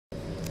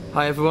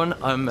Hi everyone,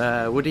 I'm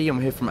Woody,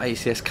 I'm here from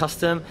ACS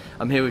Custom.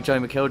 I'm here with Joe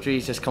Mcelderry.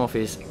 He's just come off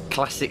his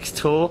Classics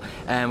tour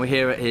and we're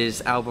here at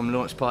his album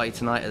launch party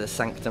tonight at the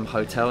Sanctum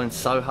Hotel in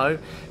Soho.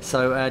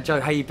 So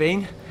Joe, how you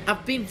been?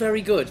 I've been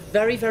very good,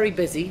 very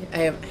busy,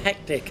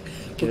 hectic.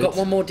 We've got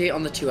one more date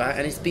on the tour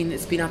and it's been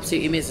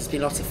absolutely amazing, it's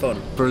been lots of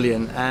fun.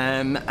 Brilliant.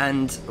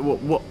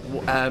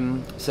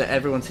 So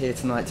everyone's here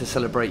tonight to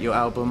celebrate your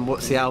album.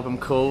 What's the album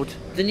called?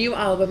 The new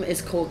album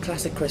is called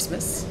Classic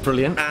Christmas.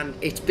 Brilliant. And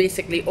it's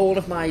basically all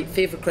of my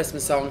favourite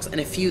Christmas songs and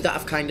a few that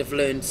I've kind of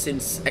learned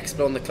since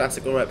exploring the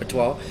classical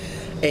repertoire.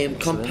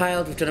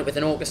 Compiled, we've done it with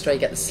an orchestra, you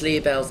get the sleigh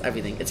bells,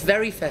 everything. It's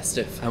very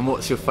festive. And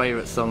what's your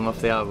favourite song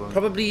off the album?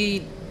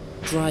 Probably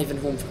Driving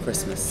Home for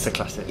Christmas. It's a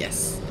classic.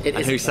 Yes, it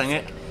is. And who sang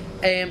it?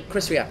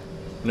 Chris Rea.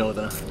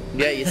 Northerner.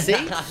 Yeah, you see?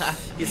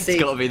 You see?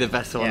 It's got to be the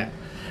best one.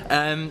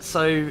 Yeah.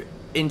 So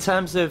in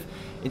terms of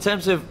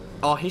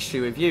our history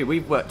with you,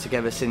 we've worked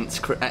together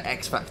since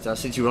X Factor,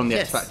 since you were on the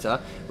X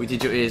Factor. We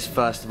did your ears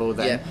first of all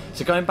then. Yeah.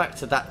 So going back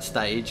to that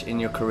stage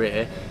in your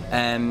career,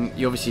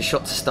 you obviously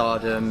shot to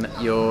stardom,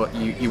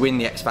 you win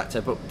the X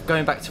Factor, but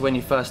going back to when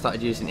you first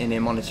started using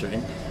in-ear monitoring,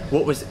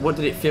 what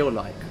did it feel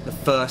like the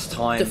first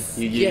time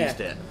you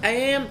used it?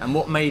 And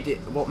what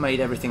made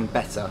everything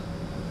better?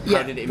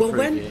 How did it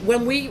improve you?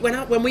 When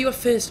we were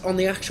first on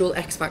the actual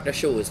X Factor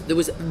shows, there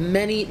was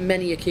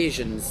many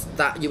occasions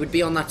that you would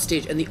be on that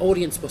stage and the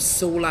audience was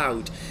so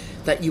loud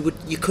that you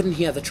couldn't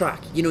hear the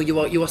track. You know,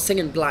 you were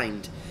singing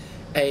blind,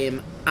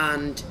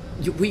 and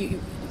we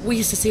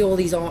used to see all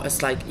these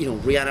artists like, you know,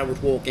 Rihanna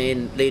would walk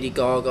in, Lady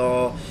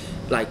Gaga,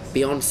 like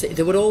Beyonce.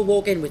 They would all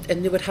walk in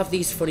and they would have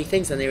these funny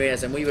things in their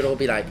ears, and we would all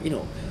be like, you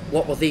know,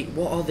 what are they?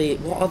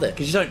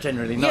 Because you don't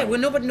generally know. Yeah, well,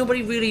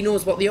 nobody really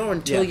knows what they are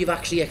until you've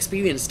actually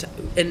experienced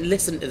and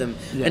listened to them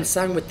and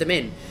sang with them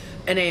in.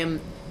 And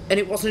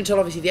it wasn't until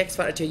obviously the X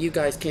Factor tour you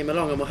guys came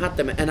along and we had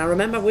them. And I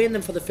remember wearing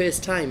them for the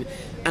first time,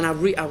 and I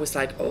was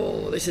like,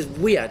 oh, this is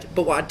weird.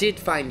 But what I did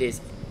find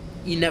is,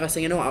 you never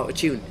sing a note out of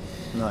tune.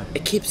 No.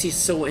 It keeps you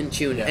so in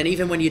tune, and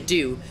even when you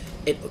do,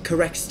 it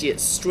corrects you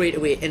straight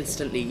away,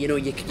 instantly. You know,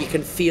 you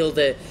can feel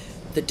the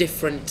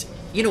different.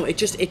 You know, it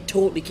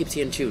totally keeps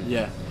you in tune.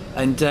 Yeah.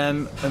 And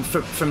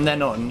from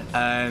then on,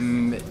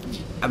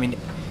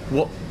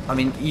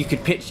 you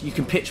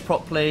can pitch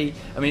properly.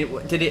 I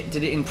mean, did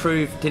it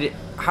improve?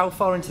 How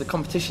far into the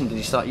competition did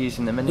you start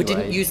using them anyway? We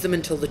didn't use them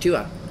until the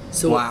tour,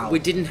 so we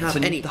didn't have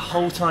any. The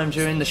whole time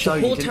during the show,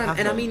 the whole you didn't time, have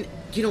and them. I mean,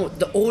 you know,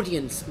 the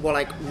audience were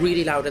like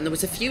really loud, and there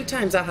was a few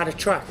times I had a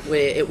track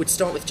where it would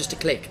start with just a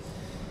click,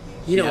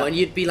 you know, and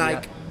you'd be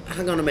like,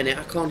 hang on a minute,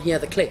 I can't hear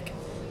the click,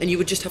 and you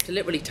would just have to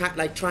literally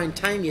try and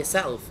time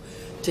yourself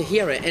to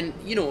hear it, and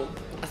you know.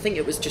 I think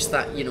it was just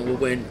that, you know, we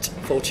weren't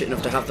fortunate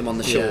enough to have them on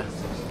the show.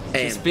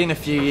 It's been a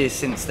few years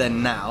since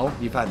then now.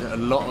 You've had a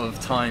lot of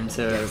time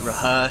to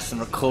rehearse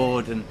and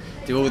record and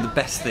do all the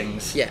best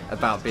things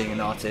about being an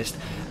artist.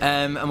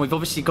 And we've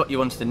obviously got you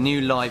onto the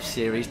new live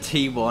series,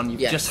 T1.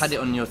 You've just had it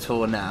on your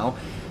tour now.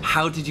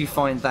 How did you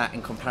find that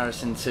in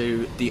comparison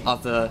to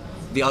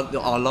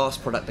our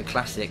last product, the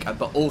Classic,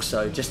 but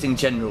also just in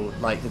general,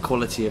 like the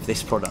quality of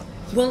this product?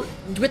 Well,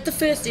 with the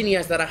first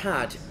in-ears that I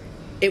had,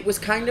 it was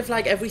kind of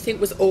like everything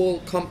was all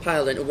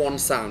compiled into one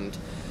sound,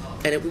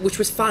 which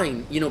was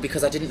fine, you know,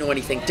 because I didn't know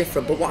anything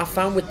different. But what I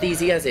found with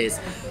these ears is,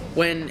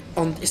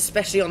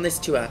 especially on this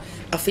tour,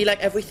 I feel like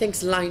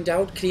everything's lined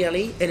out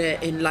clearly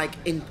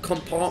in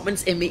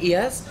compartments in my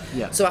ears.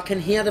 Yeah. So I can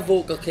hear the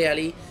vocal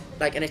clearly,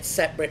 like, and it's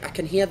separate. I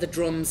can hear the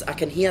drums, I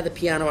can hear the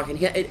piano, I can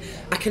hear it.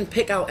 I can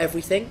pick out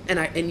everything, and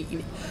I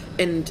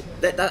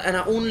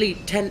only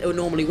tend to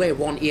normally wear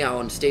one ear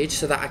on stage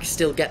so that I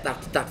still get that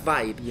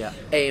vibe. Yeah.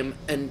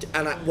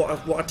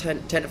 What I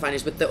tend to find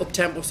is with the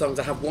up-tempo songs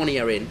I have one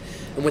ear in,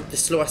 and with the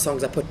slower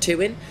songs I put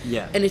two in.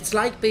 Yeah. And it's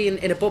like being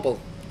in a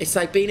bubble. It's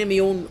like being in my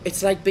own.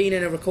 It's like being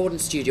in a recording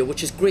studio,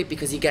 which is great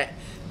because you get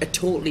a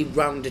totally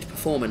rounded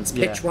performance,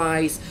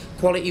 pitch-wise,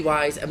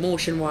 quality-wise,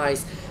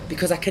 emotion-wise,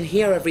 because I can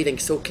hear everything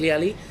so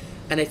clearly,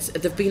 and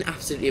they've been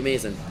absolutely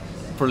amazing.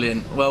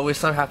 Brilliant. Well, we're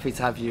so happy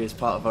to have you as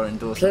part of our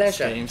endorsement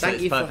scheme.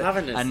 Thank you for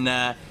having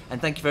us.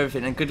 And thank you for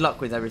everything, and good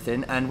luck with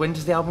everything. And when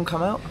does the album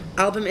come out?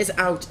 Album is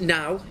out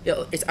now.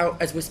 It's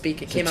out as we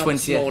speak. It came out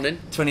this morning.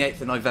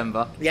 28th of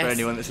November, for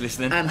anyone that's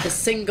listening. And the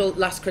single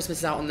Last Christmas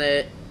is out on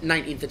the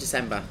 19th of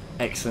December.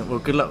 Excellent. Well,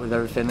 good luck with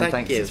everything, and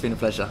thanks. It's been a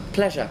pleasure.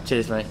 Pleasure.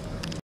 Cheers, mate.